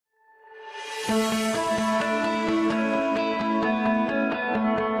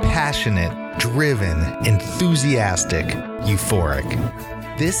Passionate, driven, enthusiastic,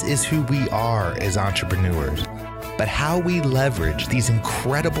 euphoric. This is who we are as entrepreneurs. But how we leverage these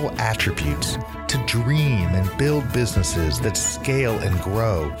incredible attributes to dream and build businesses that scale and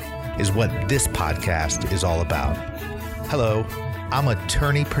grow is what this podcast is all about. Hello, I'm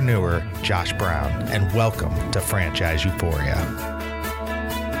attorneypreneur Josh Brown, and welcome to Franchise Euphoria.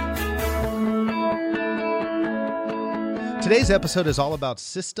 Today's episode is all about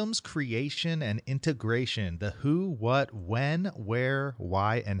systems creation and integration, the who, what, when, where,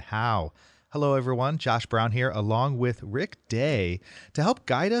 why, and how. Hello, everyone. Josh Brown here, along with Rick Day, to help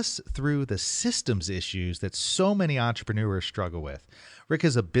guide us through the systems issues that so many entrepreneurs struggle with. Rick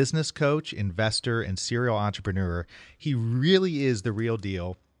is a business coach, investor, and serial entrepreneur. He really is the real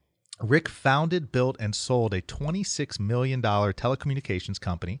deal. Rick founded, built, and sold a $26 million telecommunications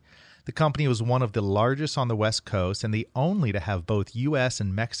company. The company was one of the largest on the West Coast and the only to have both U.S.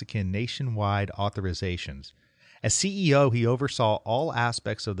 and Mexican nationwide authorizations. As CEO, he oversaw all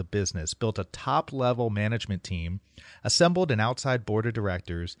aspects of the business, built a top-level management team, assembled an outside board of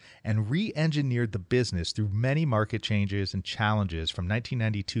directors, and re-engineered the business through many market changes and challenges from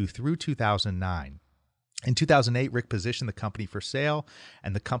 1992 through 2009. In 2008, Rick positioned the company for sale,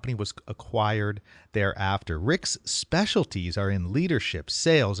 and the company was acquired thereafter. Rick's specialties are in leadership,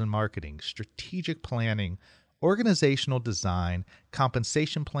 sales and marketing, strategic planning, organizational design,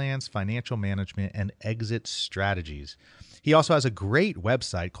 compensation plans, financial management, and exit strategies. He also has a great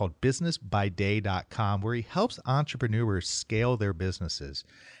website called businessbyday.com where he helps entrepreneurs scale their businesses.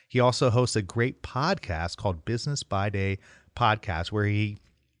 He also hosts a great podcast called Business by Day Podcast where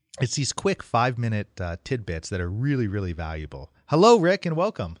it's these quick 5-minute tidbits that are really, really valuable. Hello, Rick, and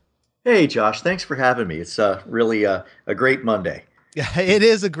welcome. Hey, Josh. Thanks for having me. It's really a great Monday. Yeah, it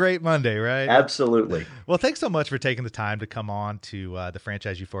is a great Monday, right? Absolutely. Well, thanks so much for taking the time to come on to the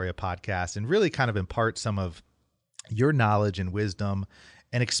Franchise Euphoria podcast and really kind of impart some of your knowledge and wisdom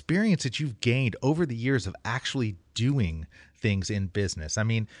and experience that you've gained over the years of actually doing things in business. I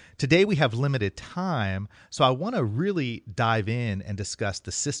mean, today we have limited time, so I want to really dive in and discuss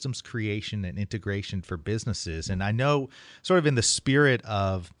the systems creation and integration for businesses. And I know sort of in the spirit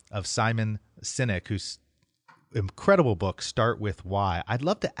of Simon Sinek, who's incredible book, Start With Why. I'd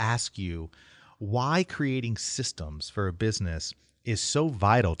love to ask you why creating systems for a business is so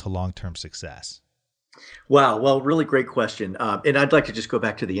vital to long-term success. Wow. Well, really great question. And I'd like to just go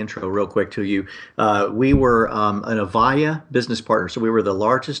back to the intro real quick to you. We were an Avaya business partner. So we were the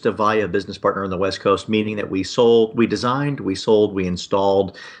largest Avaya business partner on the West Coast, meaning that we designed, we sold, we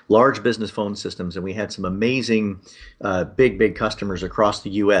installed large business phone systems, and we had some amazing big customers across the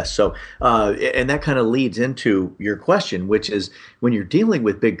U.S. So, and that kind of leads into your question, which is when you're dealing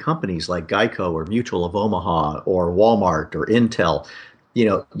with big companies like Geico or Mutual of Omaha or Walmart or Intel,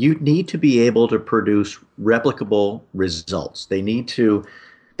 you need to be able to produce replicable results. They need to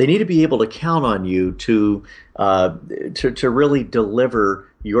be able to count on you to really deliver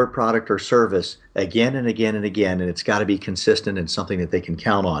your product or service again and again and again, and it's got to be consistent and something that they can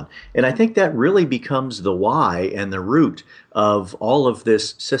count on. And I think that really becomes the why and the root of all of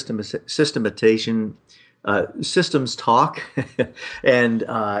this systematization. Systems talk and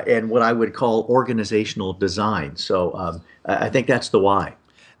what I would call organizational design. So I think that's the why.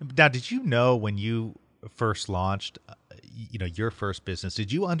 Now, did you know when you first launched, your first business,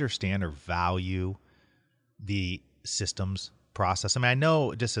 did you understand or value the systems process? I mean, I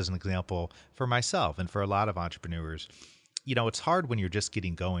know just as an example for myself and for a lot of entrepreneurs, it's hard when you're just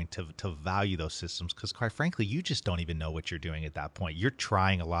getting going to value those systems because, quite frankly, you just don't even know what you're doing at that point. You're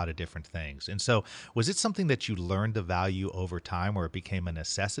trying a lot of different things. And so was it something that you learned to value over time where it became a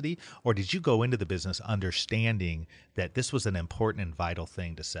necessity? Or did you go into the business understanding that this was an important and vital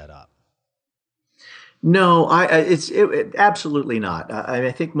thing to set up? No, it's absolutely not.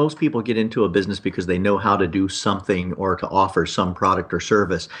 I think most people get into a business because they know how to do something or to offer some product or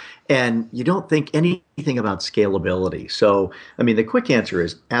service, and you don't think anything about scalability. So, I mean, the quick answer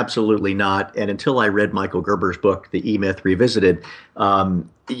is absolutely not. And until I read Michael Gerber's book, The E-Myth Revisited,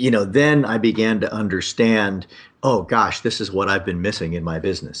 then I began to understand, oh gosh, this is what I've been missing in my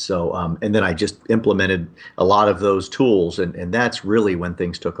business. So, and then I just implemented a lot of those tools, and that's really when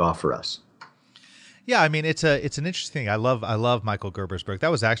things took off for us. Yeah, I mean, it's an interesting thing. I love Michael Gerber's book.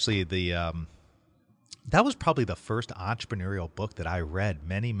 That was actually that was probably the first entrepreneurial book that I read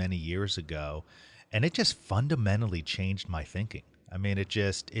many, many years ago, and it just fundamentally changed my thinking. I mean,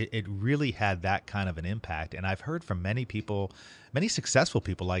 it really had that kind of an impact. And I've heard from many people, many successful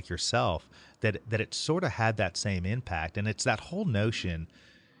people like yourself, that it sort of had that same impact. And it's that whole notion,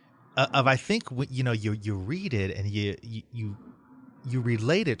 of I think you read it and you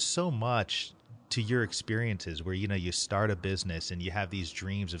relate it so much to your experiences where you start a business and you have these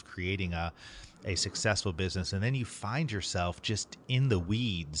dreams of creating a successful business, and then you find yourself just in the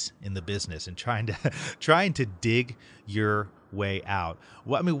weeds in the business and trying to trying to dig your way out.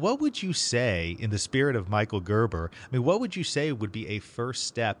 What would you say, in the spirit of Michael Gerber, what would you say would be a first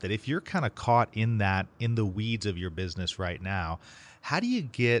step that if you're kind of caught in the weeds of your business right now, how do you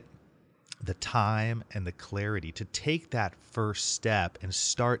get the time and the clarity to take that first step and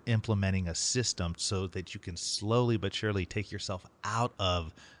start implementing a system so that you can slowly but surely take yourself out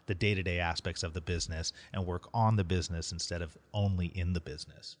of the day-to-day aspects of the business and work on the business instead of only in the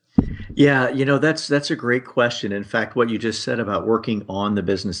business? Yeah, that's a great question. In fact, what you just said about working on the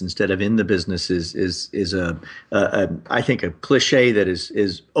business instead of in the business is I think a cliche that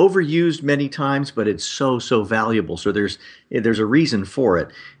is overused many times, but it's so valuable. So there's a reason for it.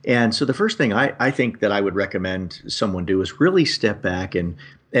 And so the first thing I think that I would recommend someone do is really step back and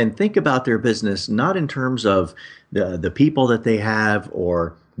think about their business, not in terms of the people that they have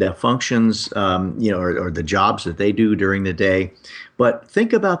or the functions, or the jobs that they do during the day, but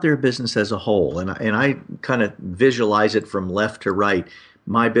think about their business as a whole. And I kind of visualize it from left to right.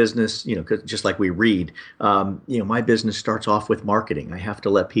 My business, 'cause just like we read, my business starts off with marketing. I have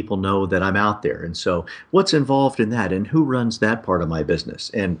to let people know that I'm out there. And so what's involved in that and who runs that part of my business?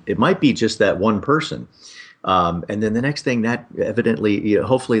 And it might be just that one person. And then the next thing that evidently,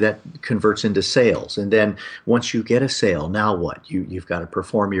 hopefully that converts into sales. And then once you get a sale, now what? You've got to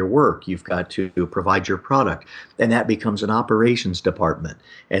perform your work. You've got to provide your product. And that becomes an operations department.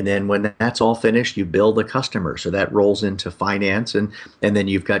 And then when that's all finished, you bill the customer. So that rolls into finance. And then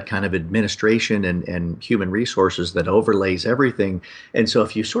you've got kind of administration and human resources that overlays everything. And so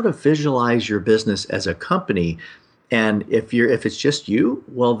if you sort of visualize your business as a company, and if it's just you,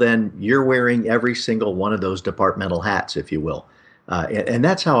 well, then you're wearing every single one of those departmental hats, if you will. And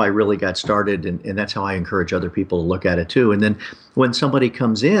that's how I really got started, and that's how I encourage other people to look at it too. And then when somebody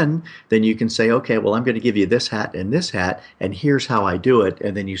comes in, then you can say, okay, well, I'm going to give you this hat, and here's how I do it.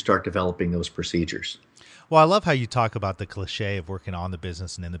 And then you start developing those procedures. Well, I love how you talk about the cliche of working on the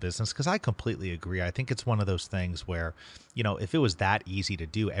business and in the business, because I completely agree. I think it's one of those things where, if it was that easy to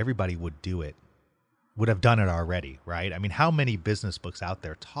do, everybody would do it. Would have done it already, right? How many business books out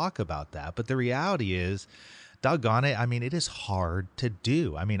there talk about that? But the reality is, doggone it, it is hard to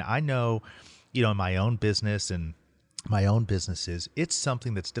do. I know, in my own business and my own businesses, it's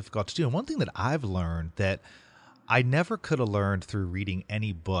something that's difficult to do. And one thing that I've learned that I never could have learned through reading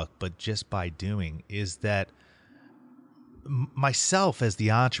any book, but just by doing, is that myself as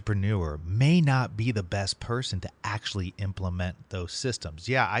the entrepreneur may not be the best person to actually implement those systems.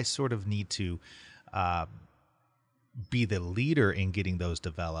 Yeah, I sort of need to be the leader in getting those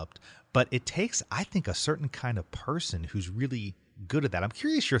developed, but it takes, I think, a certain kind of person who's really good at that. I'm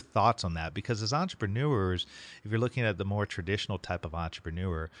curious your thoughts on that, because as entrepreneurs, if you're looking at the more traditional type of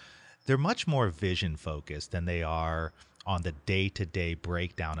entrepreneur, they're much more vision focused than they are on the day-to-day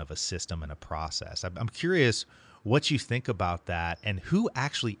breakdown of a system and a process. I'm curious what you think about that and who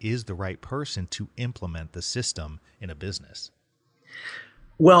actually is the right person to implement the system in a business.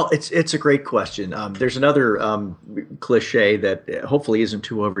 Well, it's a great question. There's another cliche that hopefully isn't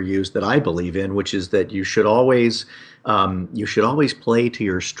too overused that I believe in, which is that you should always play to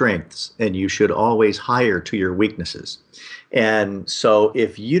your strengths, and you should always hire to your weaknesses. And so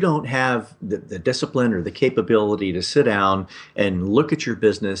if you don't have the discipline or the capability to sit down and look at your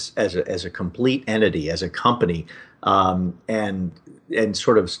business as a complete entity, as a company, and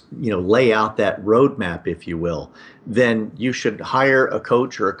sort of lay out that roadmap, if you will, then you should hire a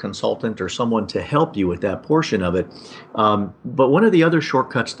coach or a consultant or someone to help you with that portion of it. But one of the other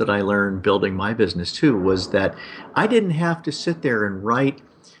shortcuts that I learned building my business too was that I didn't have to sit there and write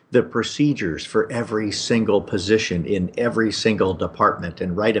the procedures for every single position in every single department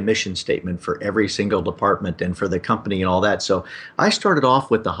and write a mission statement for every single department and for the company and all that. So I started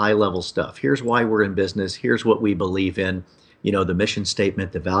off with the high level stuff. Here's why we're in business. Here's what we believe in, the mission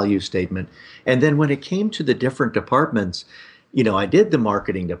statement, the value statement. And then when it came to the different departments, I did the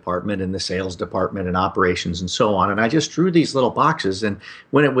marketing department and the sales department and operations and so on. And I just drew these little boxes. And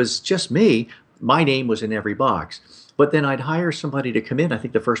when it was just me, my name was in every box. But then I'd hire somebody to come in. I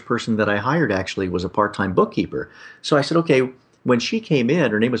think the first person that I hired actually was a part-time bookkeeper. So I said, okay, when she came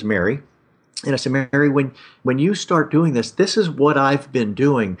in, her name was Mary. And I said, Mary, when you start doing this, this is what I've been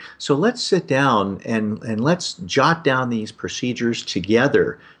doing. So let's sit down and let's jot down these procedures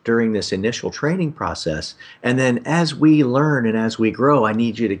together during this initial training process. And then as we learn and as we grow, I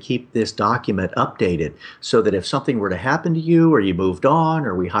need you to keep this document updated so that if something were to happen to you or you moved on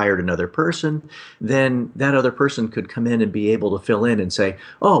or we hired another person, then that other person could come in and be able to fill in and say,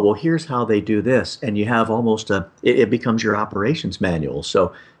 oh, well, here's how they do this. And you have almost it becomes your operations manual.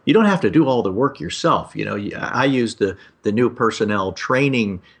 So you don't have to do all the work yourself. I use the new personnel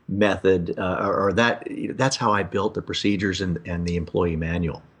training method, or that's how I built the procedures and the employee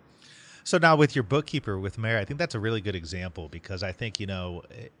manual. So now with your bookkeeper with Mary, I think that's a really good example because I think,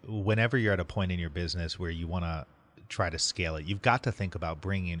 whenever you're at a point in your business where you want to try to scale it, you've got to think about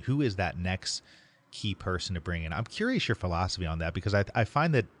bringing in who is that next key person to bring in. I'm curious your philosophy on that because I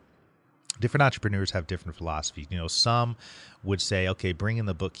find that different entrepreneurs have different philosophies. Some would say, okay, bring in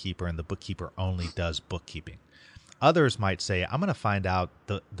the bookkeeper and the bookkeeper only does bookkeeping. Others might say, I'm going to find out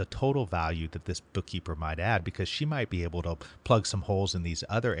the total value that this bookkeeper might add because she might be able to plug some holes in these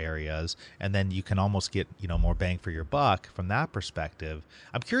other areas. And then you can almost get, more bang for your buck from that perspective.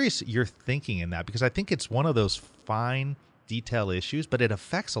 I'm curious your thinking in that because I think it's one of those fine detail issues, but it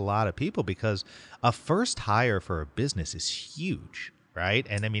affects a lot of people because a first hire for a business is huge. Right.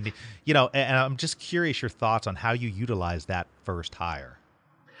 And I mean, and I'm just curious your thoughts on how you utilize that first hire.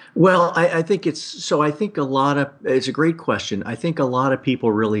 Well, I think it's a great question. I think a lot of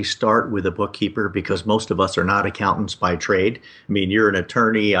people really start with a bookkeeper because most of us are not accountants by trade. I mean, you're an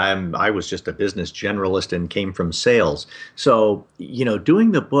attorney. I was just a business generalist and came from sales. So,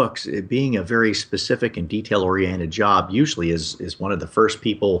 doing the books, it being a very specific and detail oriented job usually is one of the first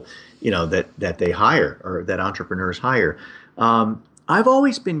people, that they hire or that entrepreneurs hire. I've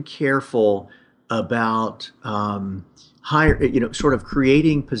always been careful about sort of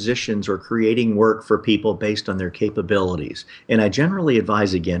creating positions or creating work for people based on their capabilities. And I generally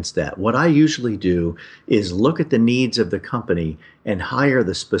advise against that. What I usually do is look at the needs of the company and hire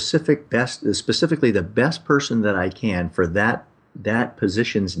specifically the best person that I can for that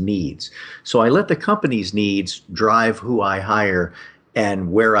position's needs. So I let the company's needs drive who I hire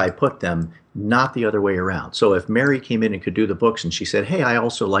and where I put them, not the other way around. So if Mary came in and could do the books and she said, hey, I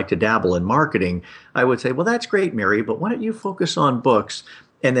also like to dabble in marketing, I would say, well, that's great, Mary, but why don't you focus on books?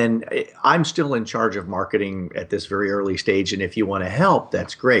 And then I'm still in charge of marketing at this very early stage. And if you want to help,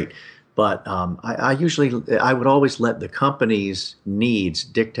 that's great. But I would always let the company's needs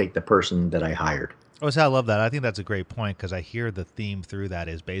dictate the person that I hired. Oh, so I love that. I think that's a great point because I hear the theme through that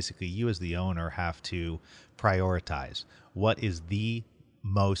is basically you as the owner have to prioritize what is the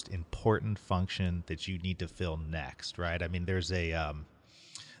most important function that you need to fill next, right? I mean, there's a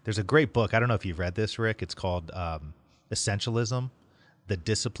great book. I don't know if you've read this, Rick. It's called Essentialism, The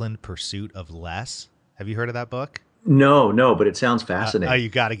Disciplined Pursuit of Less. Have you heard of that book? No, but it sounds fascinating. You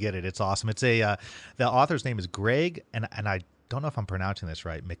got to get it. It's awesome. It's the author's name is Greg, and I don't know if I'm pronouncing this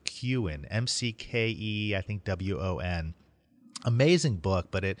right, McKeown, M-C-K-E, I think W-O-N. Amazing book,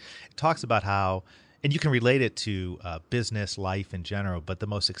 but it talks about how, and you can relate it to business, life in general, but the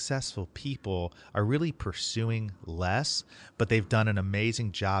most successful people are really pursuing less, but they've done an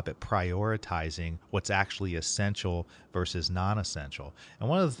amazing job at prioritizing what's actually essential versus non-essential. And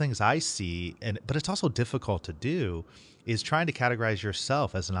one of the things I see, but it's also difficult to do, is trying to categorize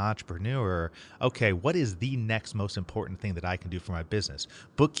yourself as an entrepreneur. Okay, what is the next most important thing that I can do for my business?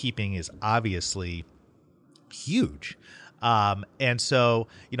 Bookkeeping is obviously huge. And so,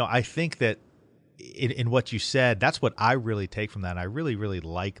 I think that in what you said, that's what I really take from that. And I really, really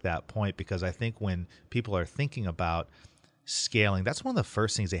like that point because I think when people are thinking about scaling, that's one of the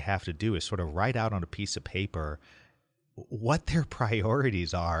first things they have to do is sort of write out on a piece of paper what their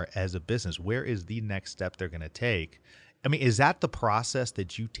priorities are as a business. Where is the next step they're going to take? I mean, is that the process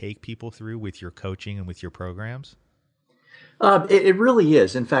that you take people through with your coaching and with your programs? It really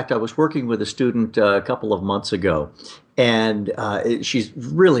is. In fact, I was working with a student a couple of months ago, and she's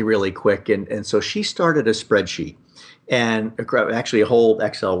really, really quick. And so she started a spreadsheet and actually a whole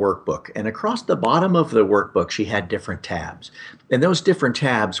Excel workbook. And across the bottom of the workbook, she had different tabs. And those different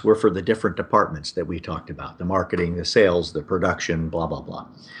tabs were for the different departments that we talked about, the marketing, the sales, the production, blah, blah, blah.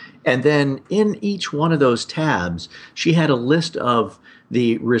 And then in each one of those tabs, she had a list of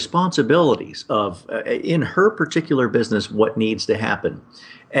the responsibilities of, in her particular business, what needs to happen.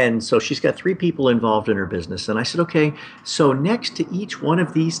 And so she's got 3 people involved in her business. And I said, okay, so next to each one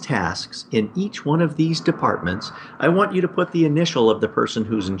of these tasks in each one of these departments, I want you to put the initial of the person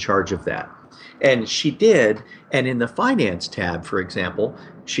who's in charge of that. And she did. And in the finance tab, for example,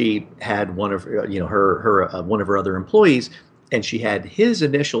 she had one of one of her other employees and she had his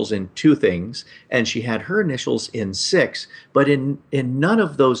initials in 2 things, and she had her initials in 6, but in none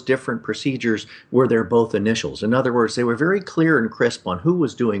of those different procedures were there both initials. In other words, they were very clear and crisp on who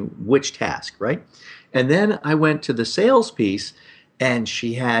was doing which task, right? And then I went to the sales piece, and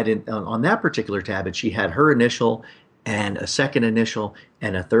she had on that particular tab, and she had her initial and a second initial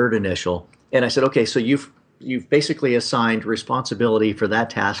and a third initial. And I said, okay, so you've basically assigned responsibility for that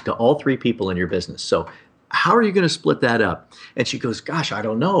task to all 3 people in your business. So how are you going to split that up? And she goes, gosh, I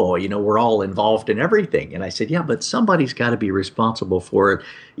don't know. We're all involved in everything. And I said, yeah, but somebody's got to be responsible for it,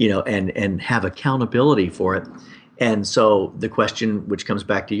 and have accountability for it. And so the question, which comes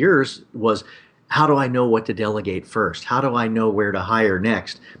back to yours, was, how do I know what to delegate first? How do I know where to hire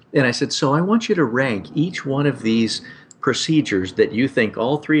next? And I said, so I want you to rank each one of these procedures that you think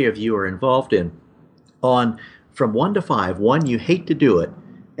all 3 of you are involved in on from 1 to 5. 1, you hate to do it,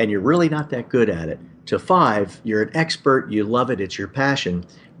 and you're really not that good at it, to 5, you're an expert, you love it, it's your passion.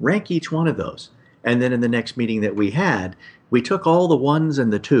 Rank each one of those. And then in the next meeting that we had, we took all the 1s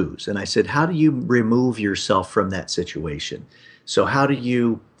and the 2s, and I said, how do you remove yourself from that situation? So how do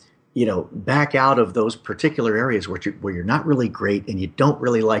you back out of those particular areas where you're not really great and you don't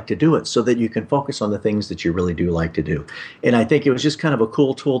really like to do it, so that you can focus on the things that you really do like to do. And I think it was just kind of a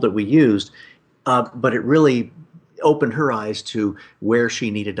cool tool that we used, but it really opened her eyes to where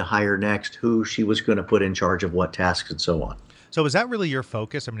she needed to hire next, who she was going to put in charge of what tasks, and so on. So is that really your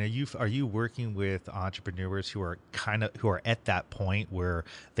focus? I mean, are you working with entrepreneurs who are at that point where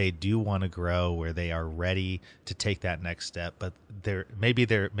they do want to grow, where they are ready to take that next step, but maybe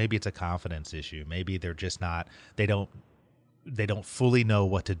it's a confidence issue. Maybe they're just not, they don't fully know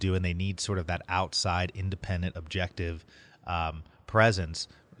what to do, and they need sort of that outside, independent, objective presence.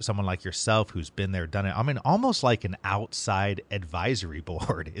 Someone like yourself who's been there, done it. I mean, almost like an outside advisory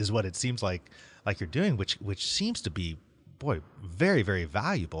board is what it seems like you're doing, which seems to be, boy, very, very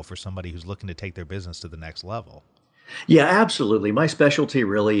valuable for somebody who's looking to take their business to the next level. Yeah, absolutely. My specialty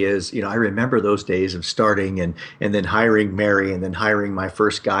really is, I remember those days of starting and then hiring Mary, and then hiring my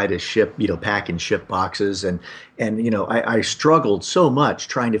first guy to ship, pack and ship boxes. And I struggled so much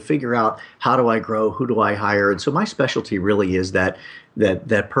trying to figure out, how do I grow? Who do I hire? And so my specialty really is that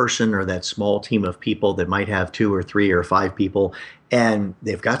person, or that small team of people that might have 2 or 3 or 5 people, and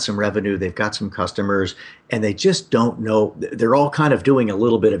they've got some revenue, they've got some customers, and they just don't know. They're all kind of doing a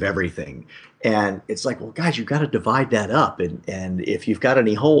little bit of everything. And it's like, well, guys, you've got to divide that up. And if you've got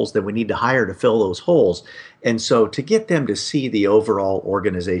any holes, then we need to hire to fill those holes. And so to get them to see the overall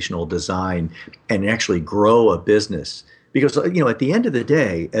organizational design and actually grow a business, because, at the end of the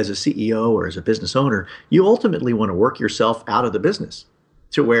day, as a CEO or as a business owner, you ultimately want to work yourself out of the business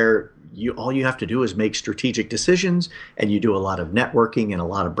to where all you have to do is make strategic decisions, and you do a lot of networking and a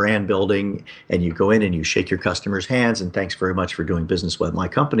lot of brand building, and you go in and you shake your customers' hands and thanks very much for doing business with my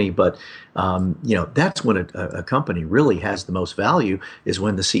company. But that's when a company really has the most value, is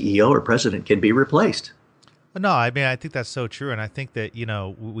when the CEO or president can be replaced. No, I mean, I think that's so true. And I think that,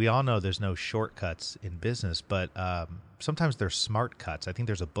 we all know there's no shortcuts in business, but sometimes there's smart cuts. I think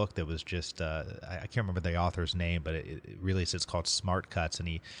there's a book that was just, I can't remember the author's name, but it really is, it's called Smart Cuts.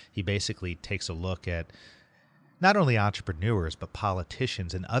 And he basically takes a look at not only entrepreneurs, but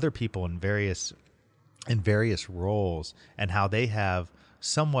politicians and other people in various roles, and how they have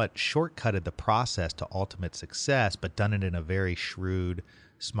somewhat shortcutted the process to ultimate success, but done it in a very shrewd,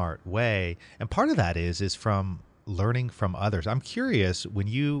 smart way. And part of that is from learning from others. I'm curious, when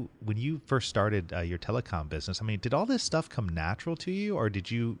you first started your telecom business, I mean, did all this stuff come natural to you, or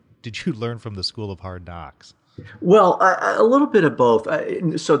did you learn from the school of hard knocks? Well, a little bit of both.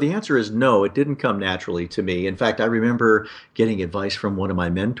 So the answer is no, it didn't come naturally to me. In fact, I remember getting advice from one of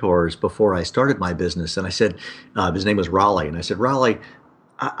my mentors before I started my business. And I said, his name was Raleigh. And I said, Raleigh,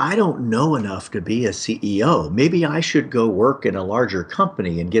 I don't know enough to be a CEO. Maybe I should go work in a larger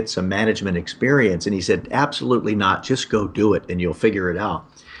company and get some management experience. And he said, absolutely not. Just go do it and you'll figure it out.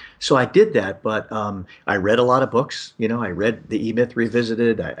 So I did that, but I read a lot of books. I read The E-Myth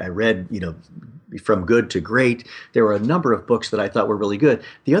Revisited. I read, From Good to Great. There were a number of books that I thought were really good.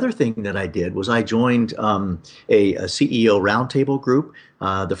 The other thing that I did was I joined a CEO roundtable group.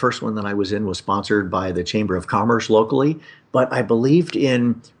 The first one that I was in was sponsored by the Chamber of Commerce locally, but I believed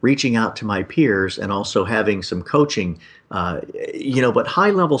in reaching out to my peers and also having some coaching, but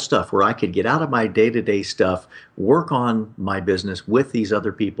high level stuff where I could get out of my day-to-day stuff, work on my business with these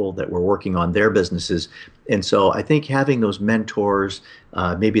other people that were working on their businesses. And so I think having those mentors,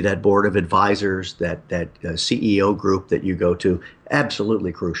 maybe that board of advisors, that CEO group that you go to,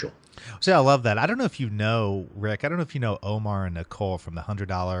 absolutely crucial. See, I love that. I don't know if you know, Rick, I don't know if you know Omar and Nicole from the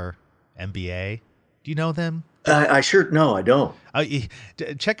 $100 MBA. Do you know them? I sure no, I don't.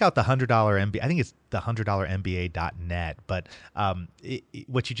 Check out the $100 MBA. I think it's the $100MBA.net. But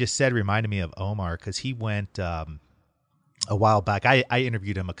what you just said reminded me of Omar, because he went a while back. I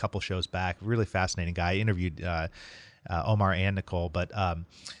interviewed him a couple shows back. Really fascinating guy. I interviewed Omar and Nicole, but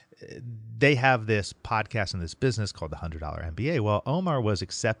they have this podcast and this business called the $100 MBA. Well, Omar was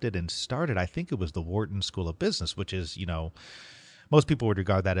accepted and started, I think it was the Wharton School of Business, which is, most people would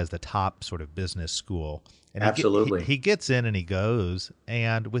regard that as the top sort of business school. And Absolutely. He gets in and he goes,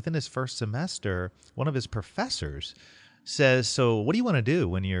 and within his first semester, one of his professors says, so what do you want to do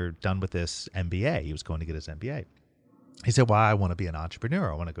when you're done with this MBA? He was going to get his MBA. He said, well, I want to be an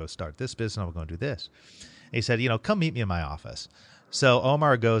entrepreneur. I want to go start this business. I'm going to do this. And he said, come meet me in my office. So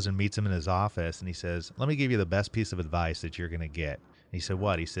Omar goes and meets him in his office, and he says, let me give you the best piece of advice that you're going to get. And he said,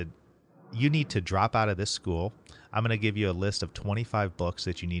 what? He said, you need to drop out of this school. I'm going to give you a list of 25 books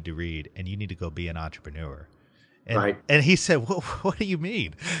that you need to read, and you need to go be an entrepreneur. And he said, what do you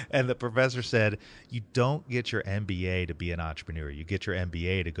mean? And the professor said, you don't get your MBA to be an entrepreneur. You get your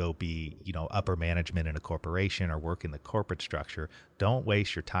MBA to go be, upper management in a corporation or work in the corporate structure. Don't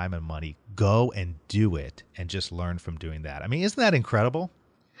waste your time and money. Go and do it and just learn from doing that. I mean, isn't that incredible?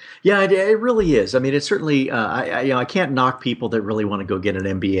 Yeah, it really is. I mean, it's certainly. I can't knock people that really want to go get an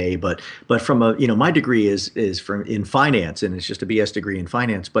MBA, but from my degree is from in finance, and it's just a BS degree in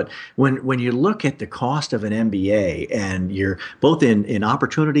finance. But when you look at the cost of an MBA, and you're both in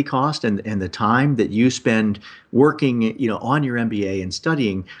opportunity cost and the time that you spend working, on your MBA and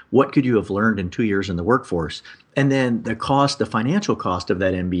studying, what could you have learned in 2 years in the workforce? And then the financial cost of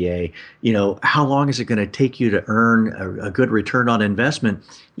that MBA, how long is it going to take you to earn a good return on investment?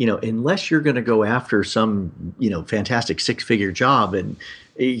 Unless you're going to go after some, fantastic 6-figure job, and,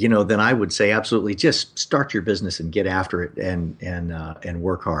 then I would say absolutely just start your business and get after it and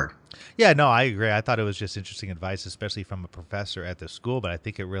work hard. Yeah, no, I agree. I thought it was just interesting advice, especially from a professor at the school. But I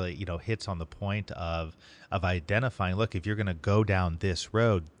think it really, hits on the point of identifying, look, if you're going to go down this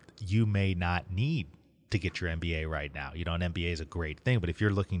road, you may not need to get your MBA right now. An MBA is a great thing, but if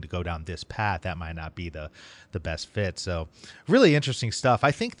you're looking to go down this path, that might not be the best fit. So really interesting stuff.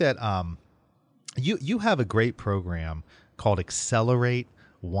 I think that you have a great program called Accelerate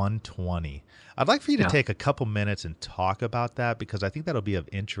 120. I'd like for you to take a couple minutes and talk about that, because I think that'll be of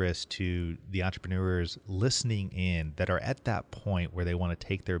interest to the entrepreneurs listening in that are at that point where they want to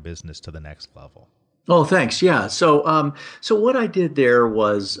take their business to the next level. Oh, thanks. Yeah. So what I did there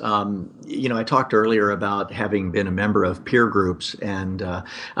was, I talked earlier about having been a member of peer groups, and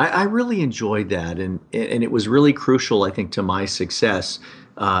I really enjoyed that, and it was really crucial, I think, to my success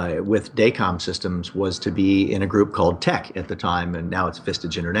with Daycom Systems, was to be in a group called Tech at the time, and now it's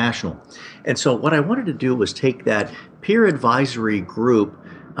Vistage International. And so what I wanted to do was take that peer advisory group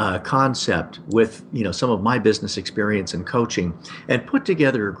concept with some of my business experience and coaching, and put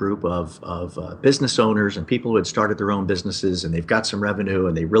together a group of business owners and people who had started their own businesses, and they've got some revenue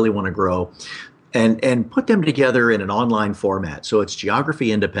and they really want to grow, and put them together in an online format. So it's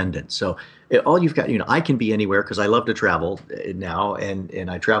geography independent. So all you've got, I can be anywhere because I love to travel now, and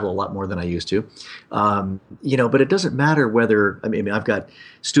I travel a lot more than I used to. But it doesn't matter whether, I've got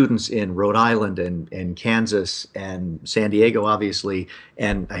students in Rhode Island and Kansas and San Diego, obviously,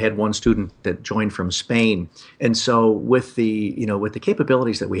 and I had one student that joined from Spain. And so with the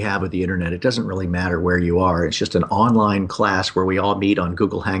capabilities that we have with the internet, it doesn't really matter where you are. It's just an online class where we all meet on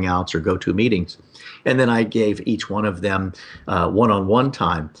Google Hangouts or GoToMeetings. And then I gave each one of them one-on-one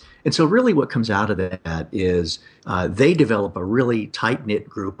time. And so really what comes out of that is they develop a really tight-knit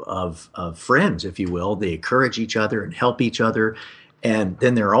group of friends, if you will. They encourage each other and help each other. And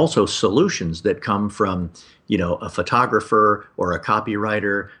then there are also solutions that come from, a photographer or a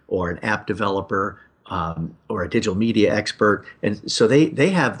copywriter or an app developer or a digital media expert. And so they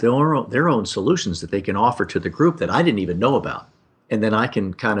have their own solutions that they can offer to the group that I didn't even know about. And then I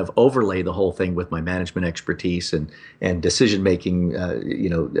can kind of overlay the whole thing with my management expertise and decision-making,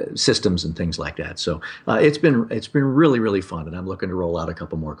 systems and things like that. So it's been really, really fun, and I'm looking to roll out a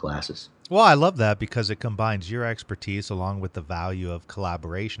couple more classes. Well, I love that because it combines your expertise along with the value of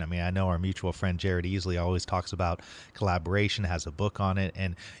collaboration. I know our mutual friend Jared Easley always talks about collaboration, has a book on it,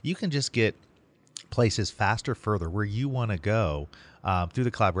 and you can just get places faster, further where you want to go through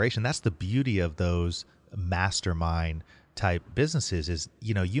the collaboration. That's the beauty of those mastermind type businesses is,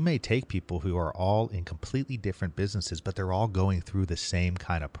 you may take people who are all in completely different businesses, but they're all going through the same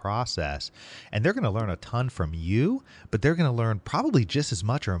kind of process, and they're going to learn a ton from you, but they're going to learn probably just as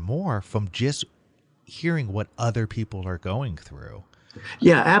much or more from just hearing what other people are going through.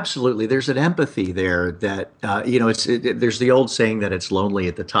 Yeah, absolutely. There's an empathy there that, there's the old saying that it's lonely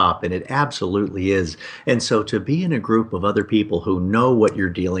at the top, and it absolutely is. And so to be in a group of other people who know what you're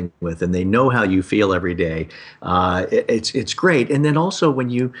dealing with and they know how you feel every day, it's great. And then also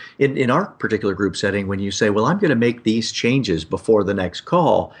when in our particular group setting, when you say, well, I'm going to make these changes before the next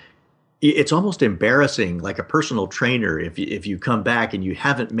call, it's almost embarrassing, like a personal trainer, if you come back and you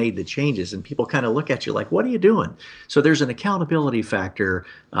haven't made the changes, and people kind of look at you like, "What are you doing?" So there's an accountability factor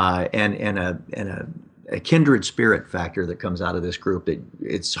and a kindred spirit factor that comes out of this group that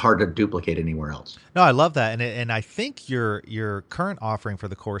it's hard to duplicate anywhere else. No, I love that, and I think your current offering for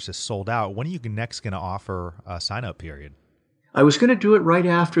the course is sold out. When are you next going to offer a sign up period? I was going to do it right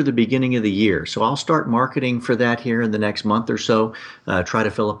after the beginning of the year. So I'll start marketing for that here in the next month or so, try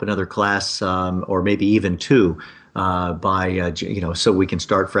to fill up another class or maybe even two so we can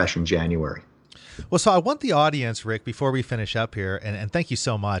start fresh in January. Well, so I want the audience, Rick, before we finish up here, and thank you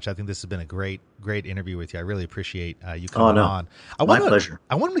so much. I think this has been a great interview with you. I really appreciate you coming on. My pleasure.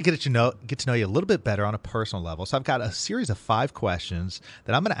 I want them to get to know you a little bit better on a personal level. So I've got a series of 5 questions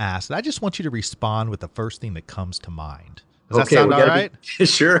that I'm going to ask, and I just want you to respond with the first thing that comes to mind. Does that sound all right?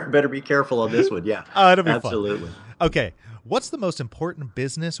 Sure. Better be careful on this one. Yeah. Oh, it'll be absolutely fun. Okay. What's the most important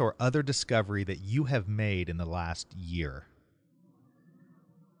business or other discovery that you have made in the last year?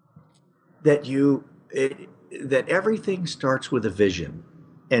 That everything starts with a vision.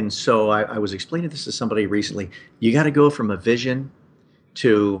 And so I was explaining this to somebody recently. You got to go from a vision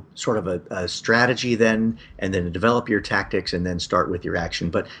to sort of a strategy then, and then develop your tactics and then start with your action.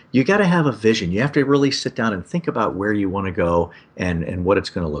 But you got to have a vision. You have to really sit down and think about where you want to go and what it's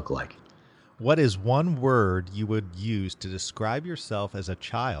going to look like. What is one word you would use to describe yourself as a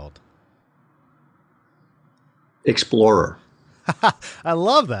child? Explorer. I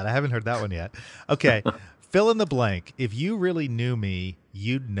love that. I haven't heard that one yet. Okay. Fill in the blank. If you really knew me,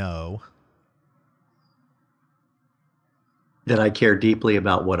 you'd know that I care deeply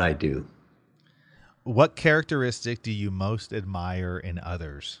about what I do. What characteristic do you most admire in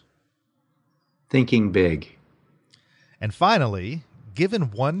others? Thinking big. And finally,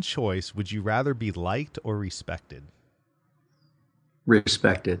 given one choice, would you rather be liked or respected?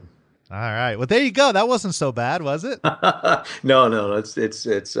 Respected. All right. Well, there you go. That wasn't so bad, was it? No.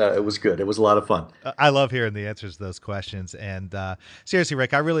 It was good. It was a lot of fun. I love hearing the answers to those questions. And seriously,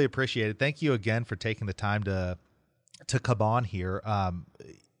 Rick, I really appreciate it. Thank you again for taking the time to come on here.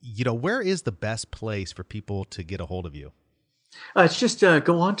 Where is the best place for people to get a hold of you? It's just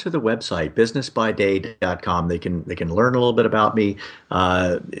go on to the website, businessbyday.com. They can learn a little bit about me.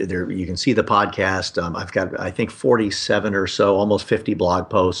 There you can see the podcast. I've got, I think, 47 or so, almost 50 blog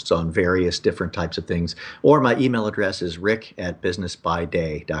posts on various different types of things. Or my email address is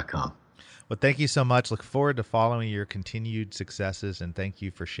rick@businessbyday.com. Well, thank you so much. Look forward to following your continued successes, and thank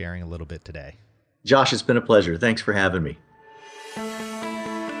you for sharing a little bit today. Josh, it's been a pleasure. Thanks for having me.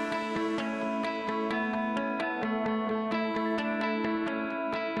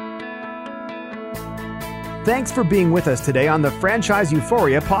 Thanks for being with us today on the Franchise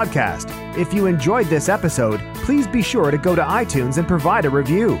Euphoria podcast. If you enjoyed this episode, please be sure to go to iTunes and provide a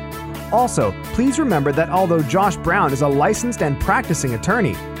review. Also, please remember that although Josh Brown is a licensed and practicing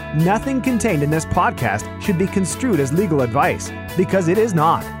attorney, nothing contained in this podcast should be construed as legal advice, because it is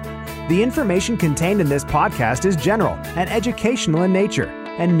not. The information contained in this podcast is general and educational in nature,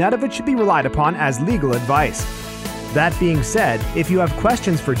 and none of it should be relied upon as legal advice. That being said, if you have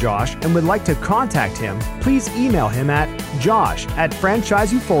questions for Josh and would like to contact him, please email him at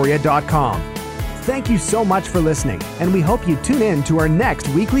josh@franchiseeuphoria.com. Thank you so much for listening, and we hope you tune in to our next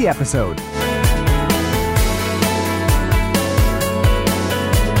weekly episode.